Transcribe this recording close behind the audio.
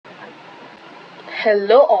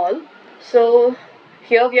Hello all. So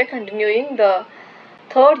here we are continuing the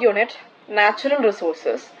third unit, Natural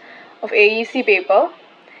Resources, of AEC paper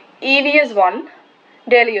EVS 1,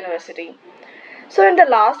 Delhi University. So in the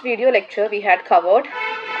last video lecture we had covered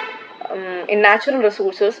in natural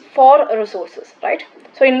resources 4 resources, right?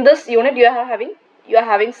 So in this unit you are having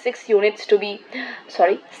 6 resources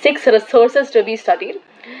to be studied.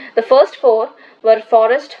 The first 4 were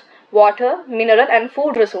forest, water, mineral and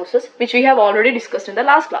food resources, which we have already discussed in the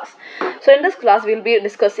last class. So in this class we will be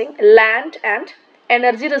discussing land and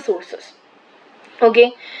energy resources.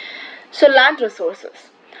 Okay, so land resources.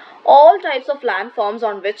 All types of land forms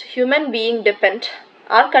on which human beings depend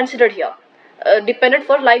are considered here. Dependent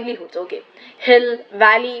for livelihoods. Okay, hill,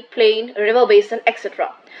 valley, plain, river basin,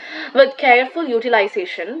 etc. With careful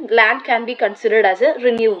utilization, land can be considered as a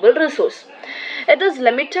renewable resource. It is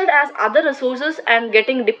limited as other resources and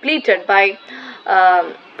getting depleted by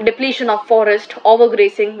depletion of forest,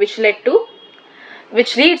 overgrazing, which leads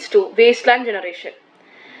to wasteland generation.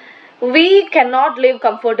 We cannot live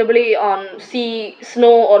comfortably on sea,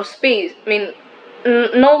 snow or space.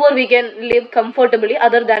 Nowhere we can live comfortably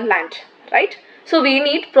other than land, right? So we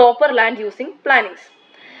need proper land using plannings.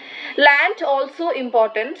 Land also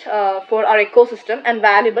important for our ecosystem and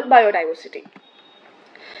valuable biodiversity.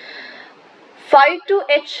 5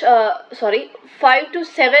 to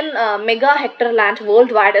 7 mega hectare land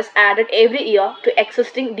worldwide is added every year to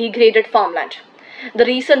existing degraded farmland. The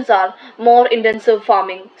reasons are more intensive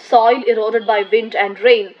farming, soil eroded by wind and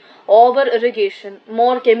rain, over irrigation,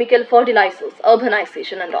 more chemical fertilizers,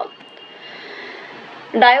 urbanization and all.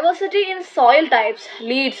 Diversity in soil types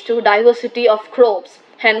leads to diversity of crops.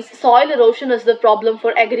 Hence, soil erosion is the problem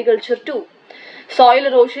for agriculture too. Soil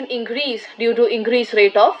erosion increase due to increased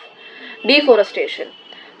rate of deforestation.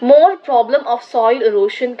 More problem of soil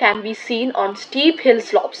erosion can be seen on steep hill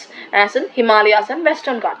slopes as in Himalayas and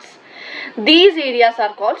Western Ghats. These areas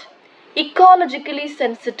are called ecologically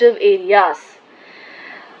sensitive areas.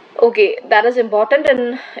 Okay, that is important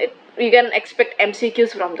and you can expect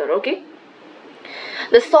MCQs from there. Okay.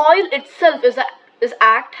 The soil itself is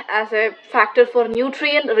act as a factor for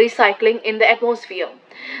nutrient recycling in the atmosphere.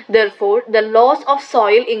 Therefore, the laws of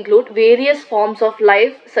soil include various forms of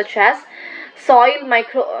life such as soil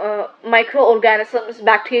microorganisms,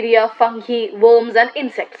 bacteria, fungi, worms and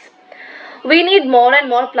insects. We need more and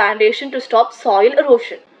more plantation to stop soil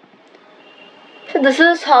erosion. So this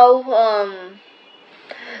is how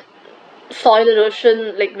soil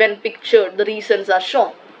erosion, like when pictured, the reasons are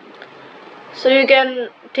shown. So you can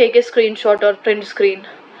take a screenshot or print screen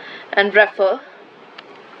and refer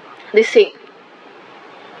the same.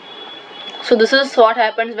 So this is what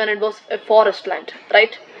happens when it was a forest land,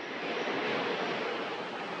 right?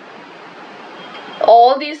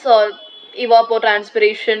 All these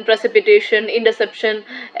evapotranspiration, precipitation, interception,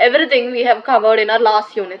 everything we have covered in our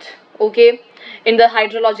last unit. Okay, in the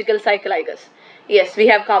hydrological cycle, I guess. Yes, we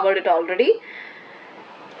have covered it already.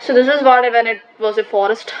 So this is what when it was a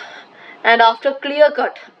forest. And after clear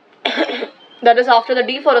cut, that is after the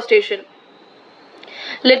deforestation,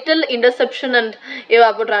 little interception and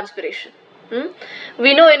evapotranspiration.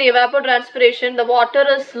 We know in evapotranspiration the water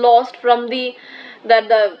is lost from the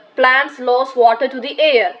plants lost water to the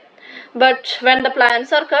air, but when the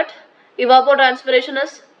plants are cut, evapotranspiration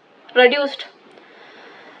is reduced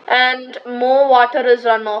and more water is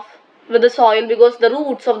run off with the soil because the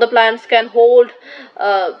roots of the plants can hold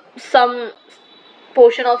some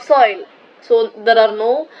portion of soil. So there are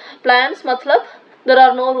no plants, there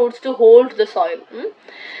are no roots to hold the soil.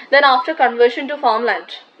 Then after conversion to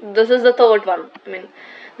farmland, this is the third one.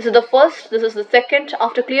 This is the first, this is the second.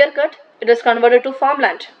 After clear cut, it is converted to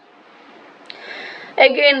farmland.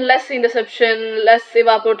 Again, less interception, less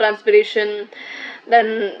evapotranspiration,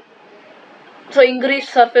 then so increased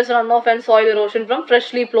surface runoff and soil erosion from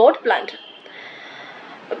freshly plowed land.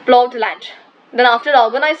 Then after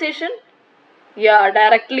urbanization,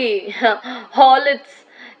 directly all it's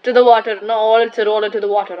to the water. No, all it's eroded to the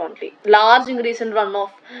water only. Large increase in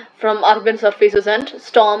runoff from urban surfaces and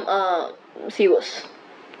storm sewers.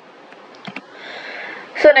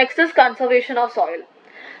 So next is conservation of soil.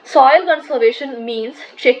 Soil conservation means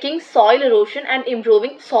checking soil erosion and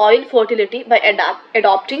improving soil fertility by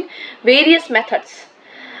adopting various methods.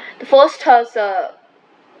 The first has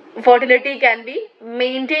fertility can be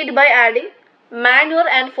maintained by adding manure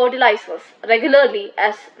and fertilizers regularly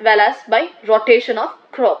as well as by rotation of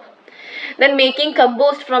crop. Then making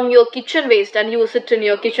compost from your kitchen waste and use it in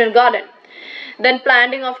your kitchen garden. Then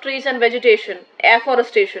planting of trees and vegetation,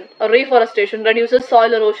 afforestation or reforestation reduces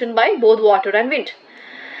soil erosion by both water and wind.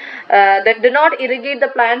 That do not irrigate the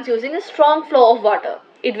plants using a strong flow of water.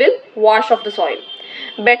 It will wash off the soil.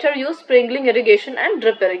 better use sprinkling irrigation and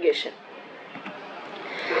drip irrigation.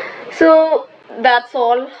 So that's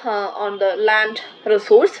all on the land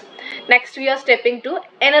resource. Next we are stepping to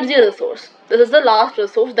energy resource. This is the last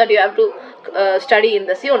resource that you have to study in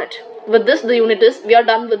this unit. With this, we are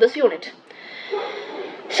done with this unit.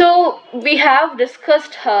 So we have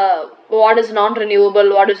discussed what is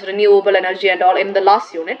non-renewable, what is renewable energy and all in the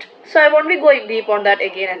last unit. So I won't be going deep on that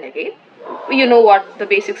again and again. You know what the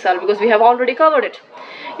basics are because we have already covered it.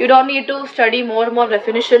 You don't need to study more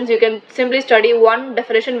definitions. You can simply study one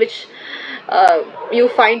definition which you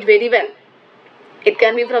find very well. It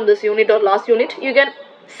can be from this unit or last unit. You can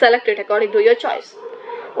select it according to your choice.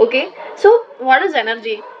 Okay. So what is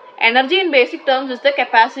energy? Energy in basic terms is the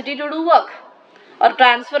capacity to do work or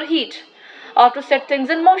transfer heat or to set things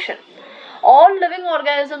in motion. All living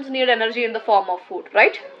organisms need energy in the form of food,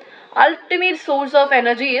 right? Ultimate source of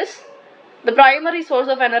energy is, the primary source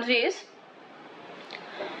of energy is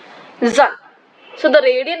sun. So the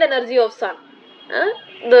radiant energy of sun,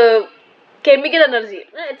 the chemical energy,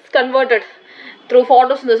 it's converted through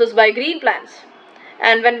photosynthesis by green plants.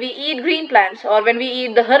 And when we eat green plants or when we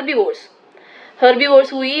eat the herbivores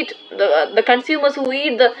who eat, the consumers who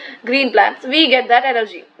eat the green plants, we get that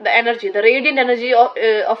energy. The radiant energy of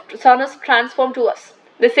sun is transformed to us.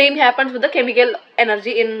 The same happens with the chemical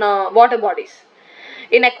energy in water bodies,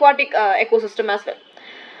 in aquatic ecosystem as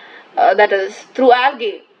well. That is through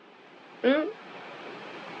algae. The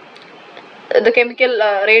chemical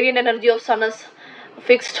radiant energy of sun is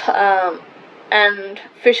fixed and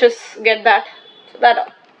fishes get that.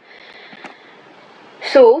 But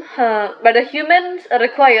the humans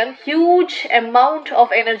require huge amount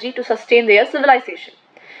of energy to sustain their civilization,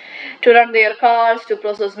 to run their cars, to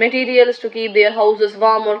process materials, to keep their houses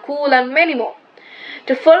warm or cool, and many more.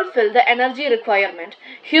 To fulfill the energy requirement,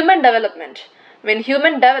 human develop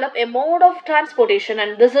a mode of transportation,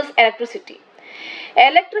 and this is electricity.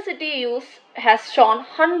 Electricity use has shown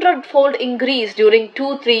 100-fold increase during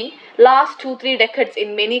last 2-3 decades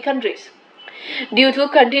in many countries. Due to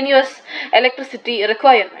continuous electricity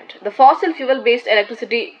requirement, the fossil fuel based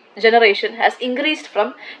electricity generation has increased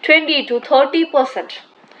from 20 to 30%.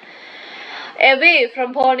 Away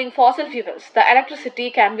from burning fossil fuels, the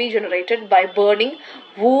electricity can be generated by burning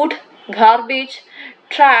wood, garbage,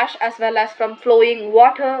 trash, as well as from flowing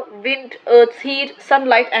water, wind, earth's heat,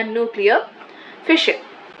 sunlight and nuclear fission.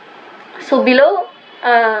 So below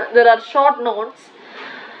there are short notes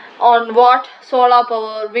on what solar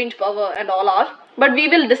power, wind power and all are, but we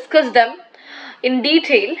will discuss them in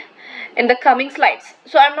detail in the coming slides.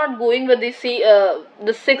 So I am not going with the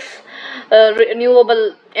 6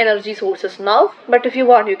 renewable energy sources now, but if you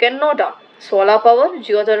want you can note down: solar power,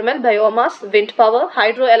 geothermal, biomass, wind power,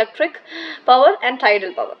 hydroelectric power and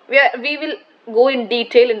tidal power. We will go in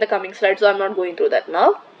detail in the coming slides, so I am not going through that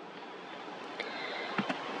now.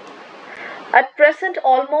 At present,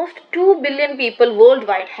 almost 2 billion people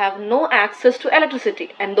worldwide have no access to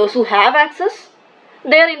electricity, and those who have access,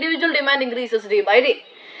 their individual demand increases day by day.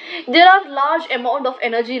 There are large amount of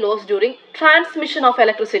energy loss during transmission of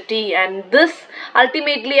electricity, and this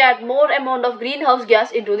ultimately adds more amount of greenhouse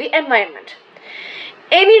gas into the environment.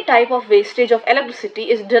 Any type of wastage of electricity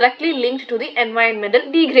is directly linked to the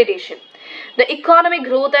environmental degradation. The economic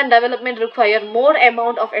growth and development require more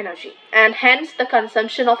amount of energy, and hence the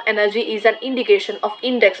consumption of energy is an indication of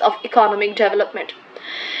index of economic development.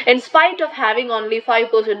 In spite of having only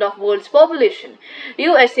 5% of world's population,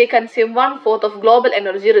 USA consume 1/4 of global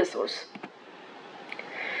energy resource.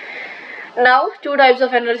 Now, two types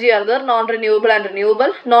of energy are there: non-renewable and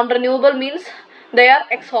renewable. Non-renewable means they are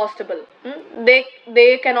exhaustible.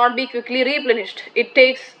 They cannot be quickly replenished. It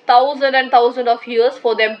takes thousands and thousands of years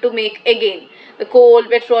for them to make again. The coal,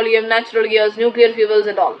 petroleum, natural gas, nuclear fuels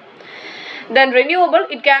and all. Then renewable,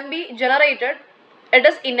 it can be generated. It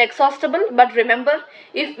is inexhaustible, but remember,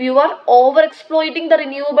 if you are over exploiting the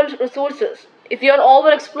renewable resources, if you are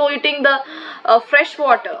over exploiting the fresh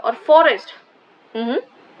water or forest,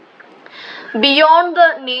 beyond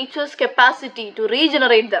the nature's capacity to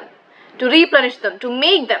regenerate them, to replenish them, to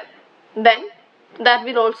make them, then that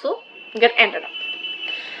will also get ended up.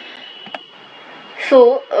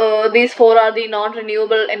 So these 4 are the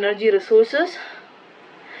non-renewable energy resources.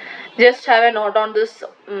 Just have a note on this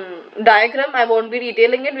diagram. I won't be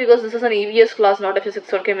detailing it because this is an EVS class, not a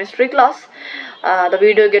physics or chemistry class. The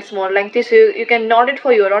video gets more lengthy, so you can note it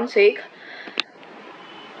for your own sake.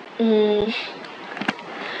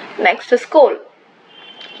 Next is coal.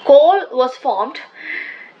 Coal was formed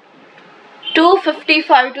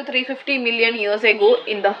 255 to 350 million years ago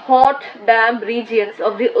in the hot, damp regions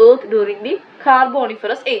of the earth during the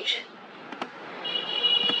Carboniferous age.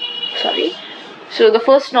 So the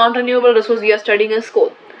first non-renewable resource we are studying is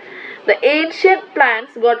coal. The ancient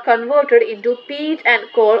plants got converted into peat and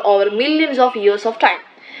coal over millions of years of time.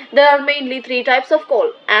 There are mainly three types of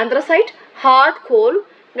coal: anthracite, hard coal,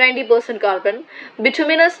 90% carbon;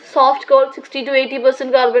 bituminous, soft coal, 60 to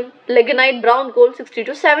 80% carbon; lignite, brown coal, 60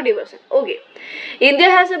 to 70%. Okay, India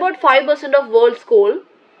has about 5% of world's coal,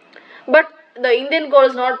 but the Indian coal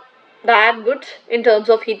is not that good in terms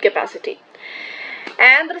of heat capacity.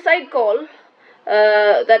 Anthracite coal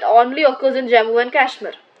that only occurs in Jammu and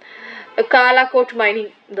Kashmir. Kalakot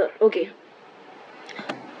mining there. Okay.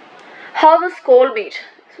 How was coal made?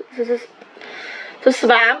 So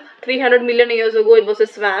swamp. 300 million years ago, it was a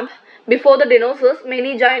swamp. Before the dinosaurs,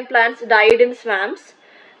 many giant plants died in swamps.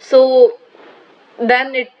 So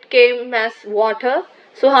then it came as water.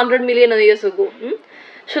 So 100 million years ago.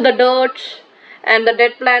 So the dirt and the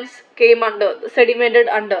dead plants came under, sedimented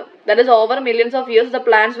under. That is, over millions of years, the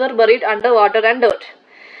plants were buried under water and dirt.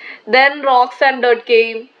 Then rocks and dirt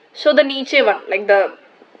came. So the Nietzsche one, like the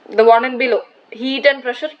one and below, heat and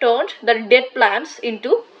pressure turned the dead plants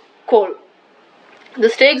into coal.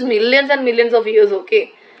 This takes millions and millions of years.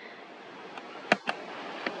 Okay.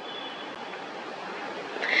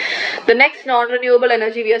 The next non-renewable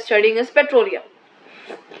energy we are studying is petroleum.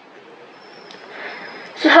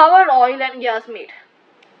 So how are oil and gas made?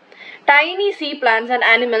 Tiny sea plants and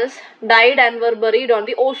animals died and were buried on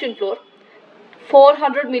the ocean floor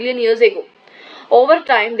 400 million years ago. Over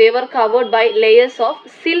time, they were covered by layers of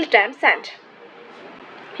silt and sand.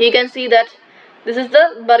 You can see that this is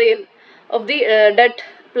the burial of the dead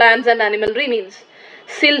plants and animal remains.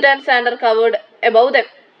 Silt and sand are covered above them.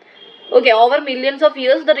 Okay, over millions of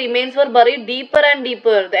years, the remains were buried deeper and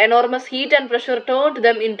deeper. The enormous heat and pressure turned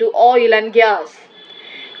them into oil and gas.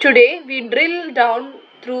 Today, we drill down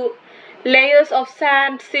through layers of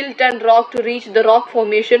sand, silt and rock to reach the rock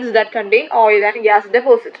formations that contain oil and gas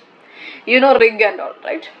deposit. You know, rig and all,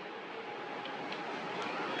 right?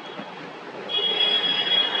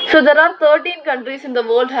 So there are 13 countries in the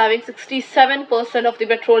world having 67% of the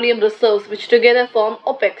petroleum reserves, which together form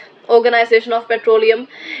OPEC, Organization of Petroleum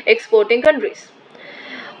Exporting Countries.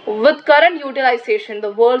 With current utilization,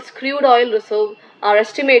 the world's crude oil reserves are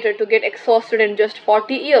estimated to get exhausted in just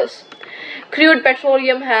 40 years. Crude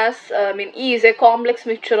petroleum is a complex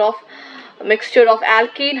mixture of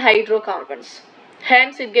alkene hydrocarbons.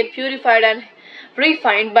 Hence, it gets purified and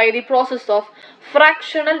refined by the process of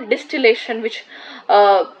fractional distillation, which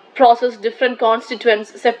process different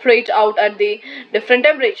constituents separate out at the different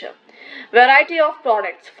temperature. Variety of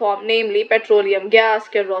products form, namely petroleum, gas,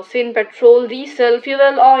 kerosene, petrol, diesel,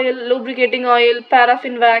 fuel oil, lubricating oil,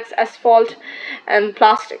 paraffin wax, asphalt, and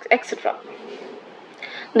plastics, etc.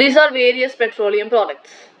 These are various petroleum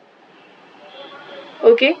products.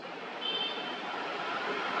 Okay.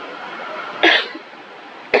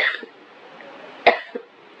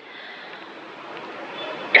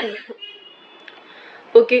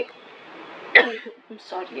 Okay. I'm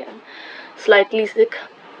sorry, I'm slightly sick.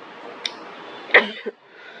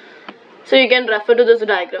 So you can refer to this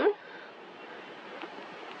diagram.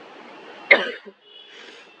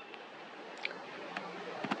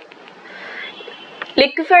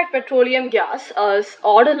 Liquefied petroleum gas is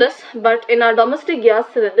odorless, but in our domestic gas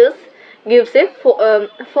cylinders gives a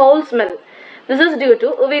foul smell. This is due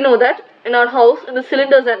to, we know that in our house, the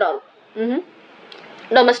cylinders and all,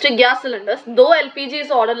 domestic gas cylinders, though LPG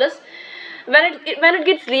is odorless, when it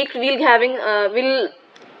gets leaked, we'll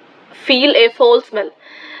feel a foul smell.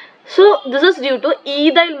 So this is due to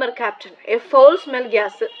ethyl mercaptan, a foul smelling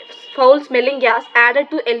gas added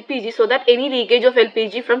to LPG, so that any leakage of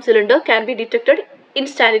LPG from cylinder can be detected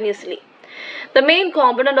instantaneously. The main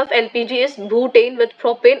component of LPG is butane with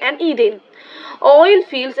propane and ethane. Oil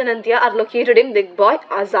fields in India are located in Digboi,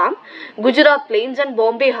 Assam, Gujarat Plains and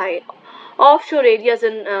Bombay High. Offshore areas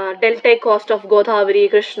in delta coast of Godavari,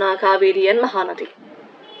 Krishna, Kaveri and Mahanadi.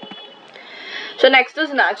 So next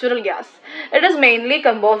is natural gas. It is mainly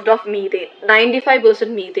composed of methane, 95%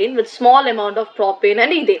 methane with small amount of propane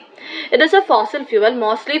and ethane. It is a fossil fuel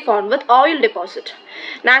mostly found with oil deposit.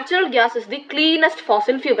 Natural gas is the cleanest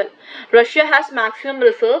fossil fuel. Russia has maximum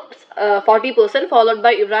reserves 40%, followed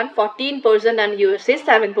by Iran 14% and USA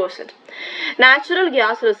 7%. Natural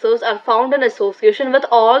gas reserves are found in association with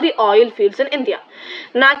all the oil fields in India.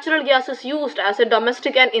 Natural gas is used as a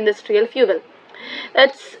domestic and industrial fuel.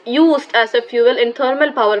 It's used as a fuel in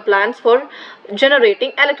thermal power plants for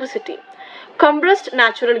generating electricity. Compressed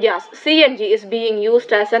natural gas (CNG) is being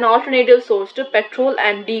used as an alternative source to petrol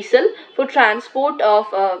and diesel for transport of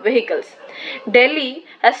vehicles. Delhi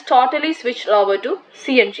has totally switched over to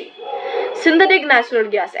CNG. Synthetic natural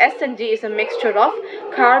gas (SNG) is a mixture of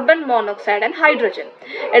carbon monoxide and hydrogen.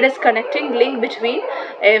 It is connecting link between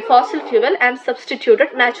a fossil fuel and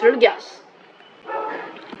substituted natural gas.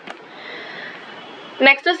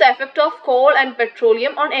 Next is the effect of coal and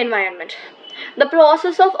petroleum on environment. The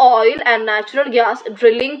process of oil and natural gas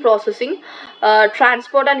drilling, processing,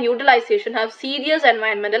 transport and utilization have serious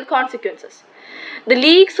environmental consequences. The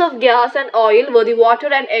leaks of gas and oil where the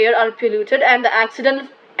water and air are polluted, and the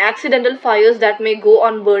accidental fires that may go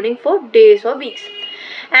on burning for days or weeks.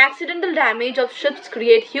 Accidental damage of ships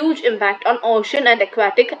create huge impact on ocean and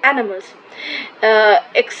aquatic animals.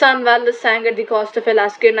 Exxon Valdez sank at the coast of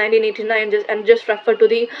Alaska in 1989 and just referred to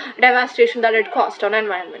the devastation that it caused on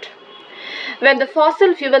environment. When the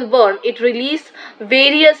fossil fuel burn, it releases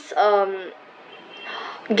various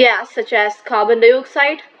gas such as carbon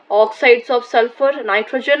dioxide, oxides of sulfur,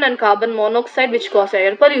 nitrogen and carbon monoxide which cause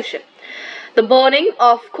air pollution. The burning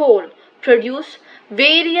of coal produce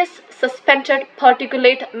various suspended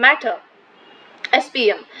particulate matter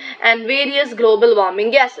SPM and various global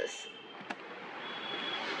warming gases.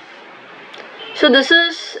 So this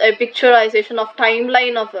is a picturization of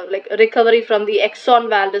timeline of recovery from the Exxon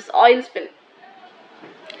Valdez oil spill.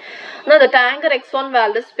 Now, the tanker Exxon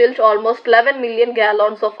Valdez spilled almost 11 million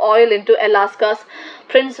gallons of oil into Alaska's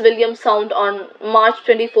Prince William Sound on March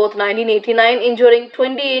 24, 1989, injuring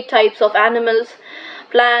 28 types of animals,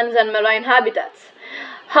 plants, and marine habitats.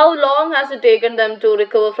 How long has it taken them to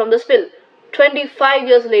recover from the spill? 25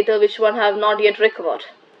 years later, which one have not yet recovered.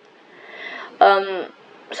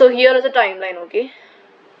 So here is a timeline, okay?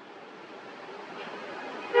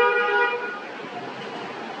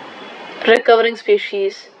 Recovering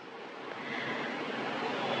species.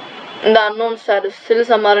 The unknown status, still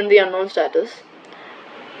some are in the unknown status,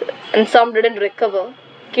 and some didn't recover.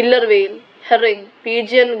 Killer whale, herring,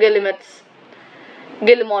 pigeon guillemots,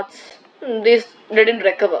 these didn't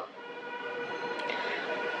recover.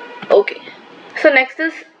 Okay, so next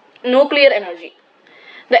is nuclear energy.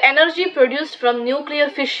 The energy produced from nuclear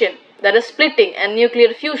fission, that is splitting, and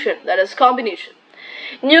nuclear fusion, that is combination.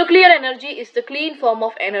 Nuclear energy is the clean form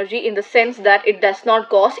of energy in the sense that it does not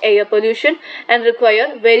cause air pollution and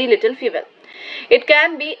require very little fuel. It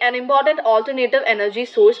can be an important alternative energy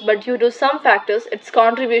source, but due to some factors, its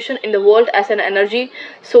contribution in the world as an energy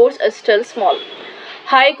source is still small.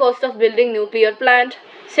 High cost of building nuclear plant,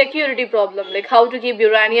 security problem like how to keep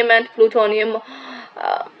uranium and plutonium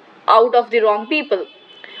out of the wrong people.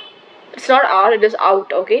 It's not out, it is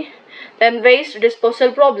out, okay? Then waste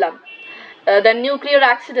disposal problem. Then nuclear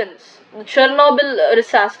accidents, Chernobyl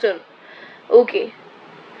disaster, okay,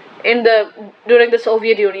 during the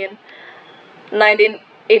Soviet Union,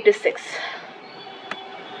 1986.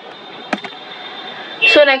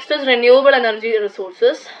 So next is renewable energy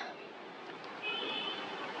resources.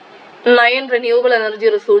 9 renewable energy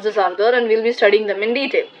resources are there, and we'll be studying them in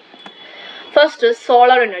detail. First is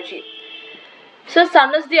solar energy. So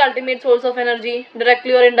sun is the ultimate source of energy,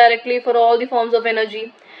 directly or indirectly for all the forms of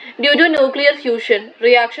energy. Due to nuclear fusion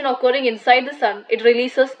reaction occurring inside the sun, it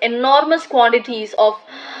releases enormous quantities of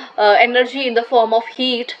energy in the form of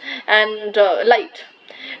heat and light.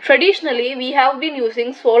 Traditionally, we have been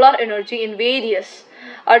using solar energy in various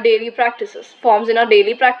forms in our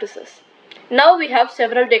daily practices. Now we have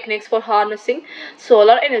several techniques for harnessing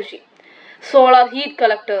solar energy. Solar heat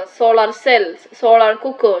collectors, solar cells, solar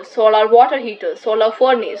cookers, solar water heaters, solar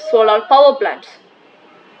furnace, solar power plants.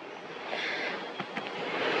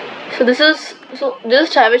 So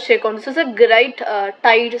just have a check on this. Is a great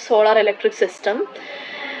tide solar electric system.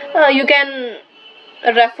 You can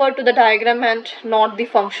refer to the diagram and note the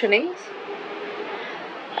functionings.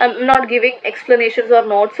 I'm not giving explanations or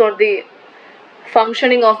notes on the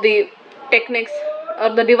functioning of the techniques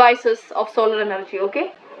or the devices of solar energy,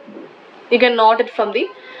 okay? You can note it from the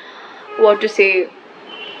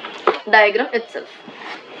diagram itself.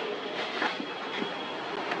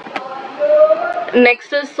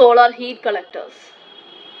 Next is solar heat collectors.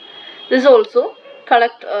 This also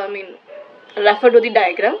refer to the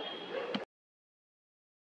diagram.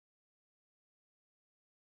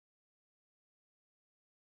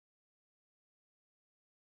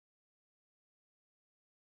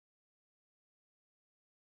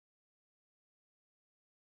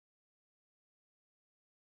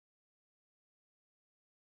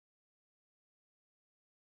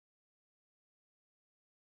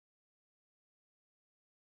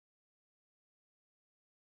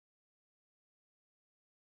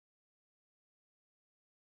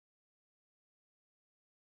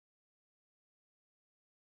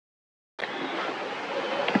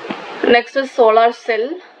 Next is solar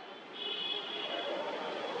cell.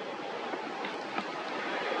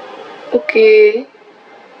 Okay,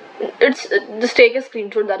 it's just take a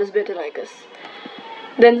screenshot, that is better, I guess.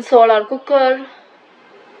 Then solar cooker,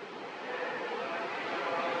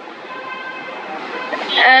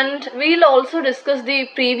 and we'll also discuss the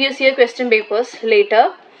previous year question papers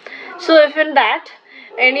later. So if in that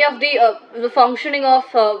any of the functioning of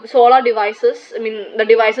solar devices, I mean the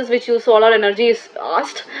devices which use solar energy is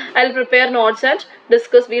asked, I'll prepare notes and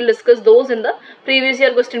we'll discuss those in the previous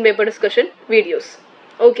year question paper discussion videos.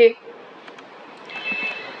 Okay.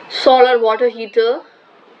 Solar water heater,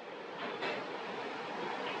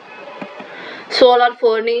 solar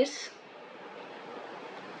furnace,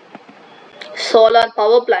 solar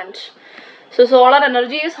power plant. So solar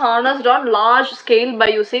energy is harnessed on large scale by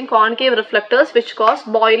using concave reflectors which cause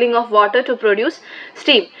boiling of water to produce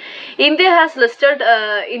steam. India has listed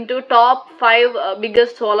into top 5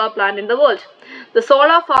 biggest solar plant in the world. The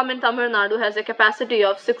solar farm in Tamil Nadu has a capacity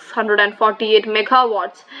of 648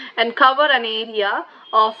 megawatts and cover an area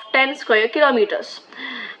of 10 square kilometers.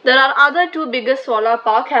 There are other two biggest solar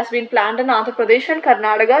park has been planned in Andhra Pradesh and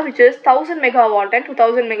Karnataka, which is 1000 megawatt and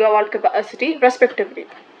 2000 megawatt capacity respectively.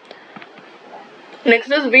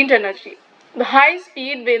 Next is wind energy. The high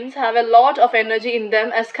speed winds have a lot of energy in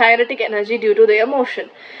them as kinetic energy due to their motion.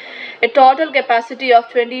 A total capacity of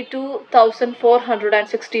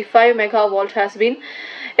 22,465 megawatt has been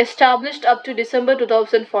established up to December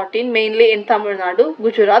 2014, mainly in Tamil Nadu,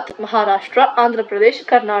 Gujarat, Maharashtra, Andhra Pradesh,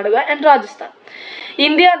 Karnataka and Rajasthan.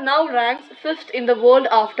 India now ranks 5th in the world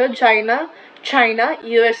after China,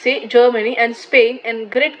 USA, Germany and Spain in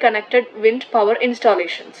grid-connected wind power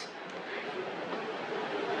installations.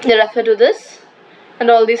 They refer to this and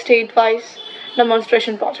all these state-wise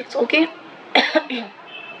demonstration projects. Okay.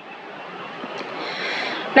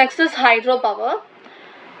 Next is hydropower.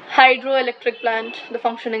 Hydroelectric plant. The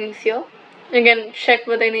functioning is here. You can check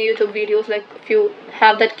with any YouTube videos, like if you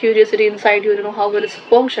have that curiosity inside you to know how it is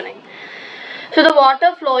functioning. So the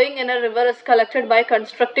water flowing in a river is collected by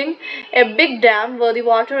constructing a big dam where the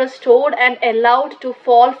water is stored and allowed to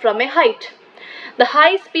fall from a height. The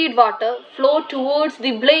high-speed water flow towards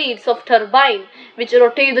the blades of turbine which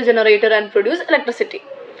rotate the generator and produce electricity.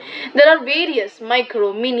 There are various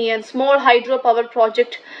micro, mini and small hydropower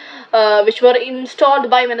projects which were installed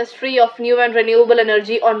by Ministry of New and Renewable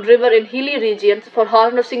Energy on river in hilly regions for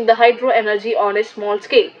harnessing the hydro energy on a small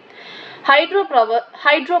scale.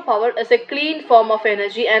 Hydropower is a clean form of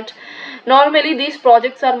energy, and normally these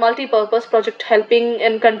projects are multi-purpose projects helping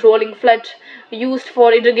in controlling flood, used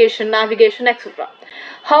for irrigation, navigation, etc.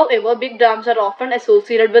 However, big dams are often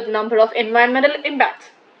associated with number of environmental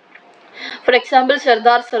impacts. For example,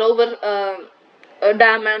 Sardar Sarovar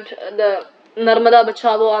Dam and the Narmada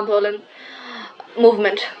Bachao Andolan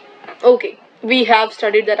movement. Okay, we have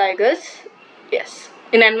studied that, I guess. Yes,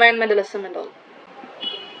 in environmentalism and all.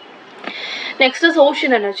 Next is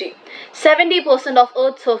ocean energy. 70% of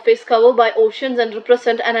Earth's surface covered by oceans and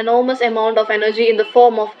represent an enormous amount of energy in the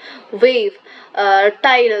form of wave,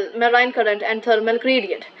 tidal, marine current and thermal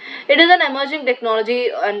gradient. It is an emerging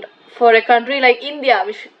technology, and for a country like India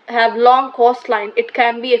which have long coastline, it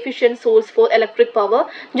can be efficient source for electric power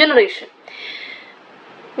generation.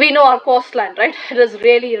 We know our coastline, right? It is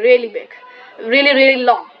really, really big, really, really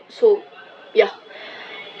long. So, yeah.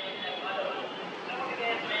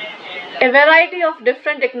 A variety of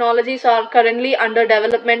different technologies are currently under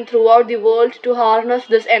development throughout the world to harness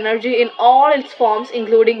this energy in all its forms,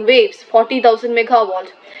 including waves 40,000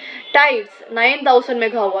 megawatt, tides 9,000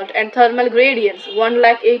 megawatt, and thermal gradients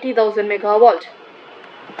 1,80,000 megawatt.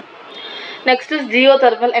 Next is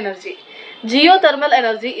geothermal energy. Geothermal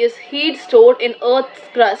energy is heat stored in Earth's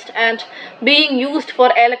crust and being used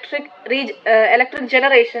for electric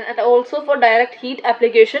generation and also for direct heat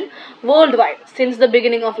application worldwide since the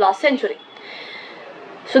beginning of last century.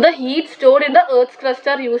 So the heat stored in the Earth's crust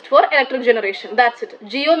are used for electric generation. That's it.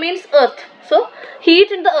 Geo means Earth. So heat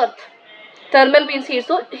in the Earth. Thermal means heat.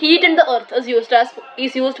 So heat in the Earth is used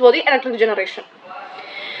for the electric generation.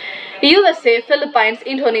 USA, Philippines,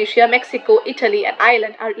 Indonesia, Mexico, Italy and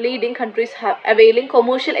Ireland are leading countries availing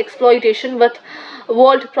commercial exploitation with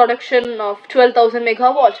world production of 12,000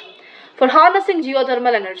 megawatt. For harnessing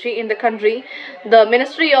geothermal energy in the country, the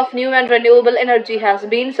Ministry of New and Renewable Energy has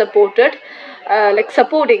been supporting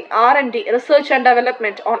R&D, research and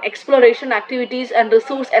development on exploration activities and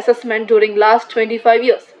resource assessment during last 25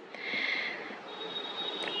 years.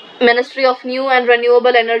 Ministry of New and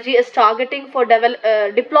Renewable Energy is targeting for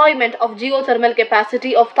deployment of geothermal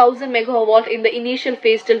capacity of 1000 megawatt in the initial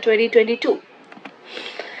phase till 2022.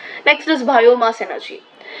 Next is biomass energy.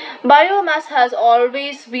 Biomass has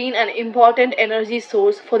always been an important energy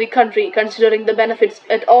source for the country considering the benefits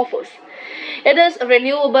it offers. It is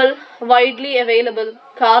renewable, widely available,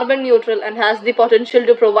 carbon neutral, and has the potential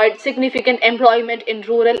to provide significant employment in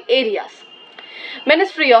rural areas.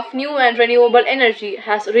 Ministry of New and Renewable Energy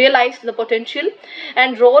has realized the potential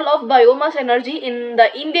and role of biomass energy in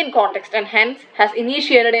the Indian context and hence has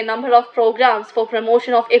initiated a number of programs for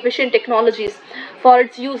promotion of efficient technologies for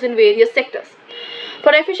its use in various sectors.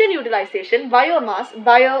 For efficient utilization, biogas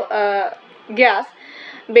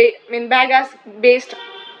based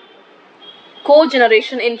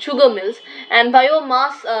cogeneration in sugar mills and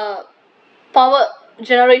biomass power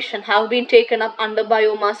generation have been taken up under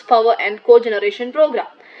biomass power and cogeneration program.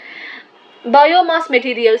 Biomass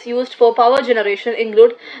materials used for power generation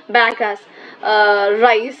include bagasse,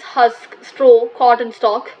 rice husk, straw, cotton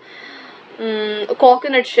stalk,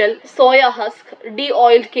 coconut shell, soya husk,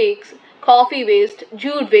 de-oiled cakes, coffee waste,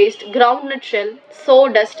 jute waste, groundnut shell,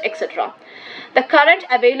 sawdust, etc. The current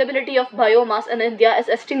availability of biomass in India is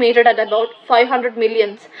estimated at about 500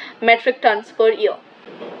 million metric tons per year.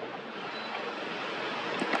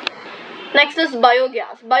 Next is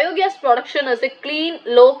biogas. Biogas production is a clean,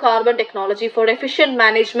 low carbon technology for efficient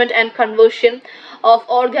management and conversion of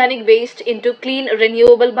organic waste into clean,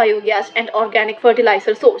 renewable biogas and organic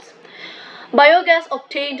fertilizer source. Biogas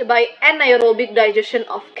obtained by anaerobic digestion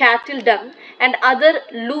of cattle dung and other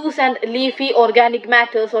loose and leafy organic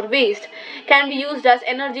matters or waste can be used as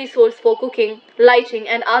energy source for cooking, lighting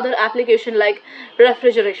and other applications like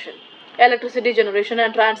refrigeration, electricity generation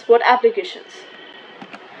and transport applications.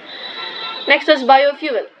 Next is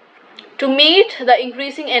biofuel. To meet the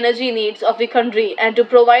increasing energy needs of the country and to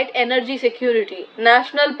provide energy security,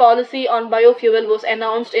 national policy on biofuel was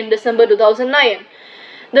announced in December 2009.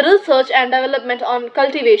 The research and development on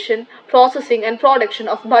cultivation, processing and production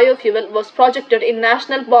of biofuel was projected in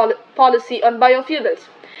National Policy on Biofuels.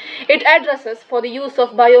 It addresses for the use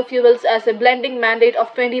of biofuels as a blending mandate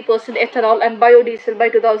of 20% ethanol and biodiesel by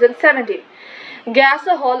 2017.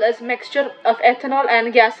 Gasohol is mixture of ethanol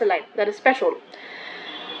and gasoline, that is petrol.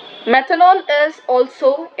 Methanol is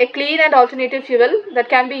also a clean and alternative fuel that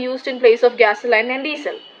can be used in place of gasoline and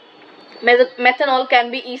diesel. Methanol can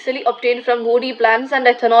be easily obtained from woody plants and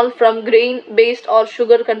ethanol from grain-based or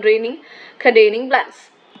sugar-containing plants.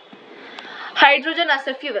 Hydrogen as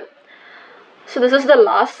a fuel. So this is the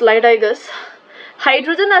last slide, I guess.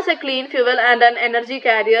 Hydrogen as a clean fuel and an energy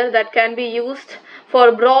carrier that can be used for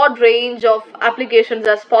a broad range of applications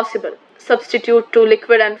as possible, substitute to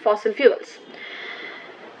liquid and fossil fuels.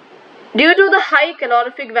 Due to the high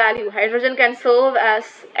calorific value, hydrogen can serve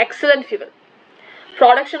as excellent fuel.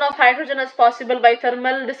 Production of hydrogen is possible by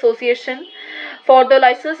thermal dissociation,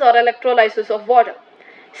 photolysis or electrolysis of water.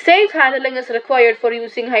 Safe handling is required for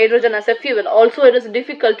using hydrogen as a fuel. Also, it is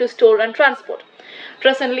difficult to store and transport.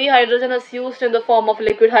 Presently, hydrogen is used in the form of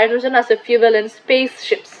liquid hydrogen as a fuel in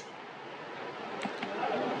spaceships.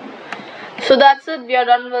 So that's it. We are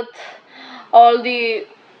done with all the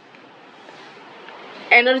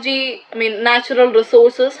natural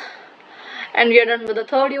resources, and we are done with the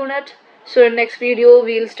third unit. So in next video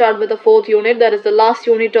we'll start with the fourth unit, that is the last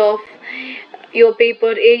unit of your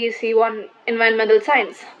paper AEC 1 environmental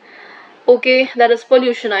science. Okay, that is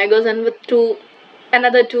pollution, I guess, and with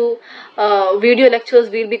another two video lectures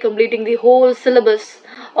we'll be completing the whole syllabus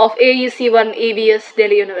of AEC 1 EVS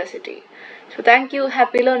Delhi University. So thank you,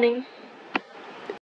 happy learning.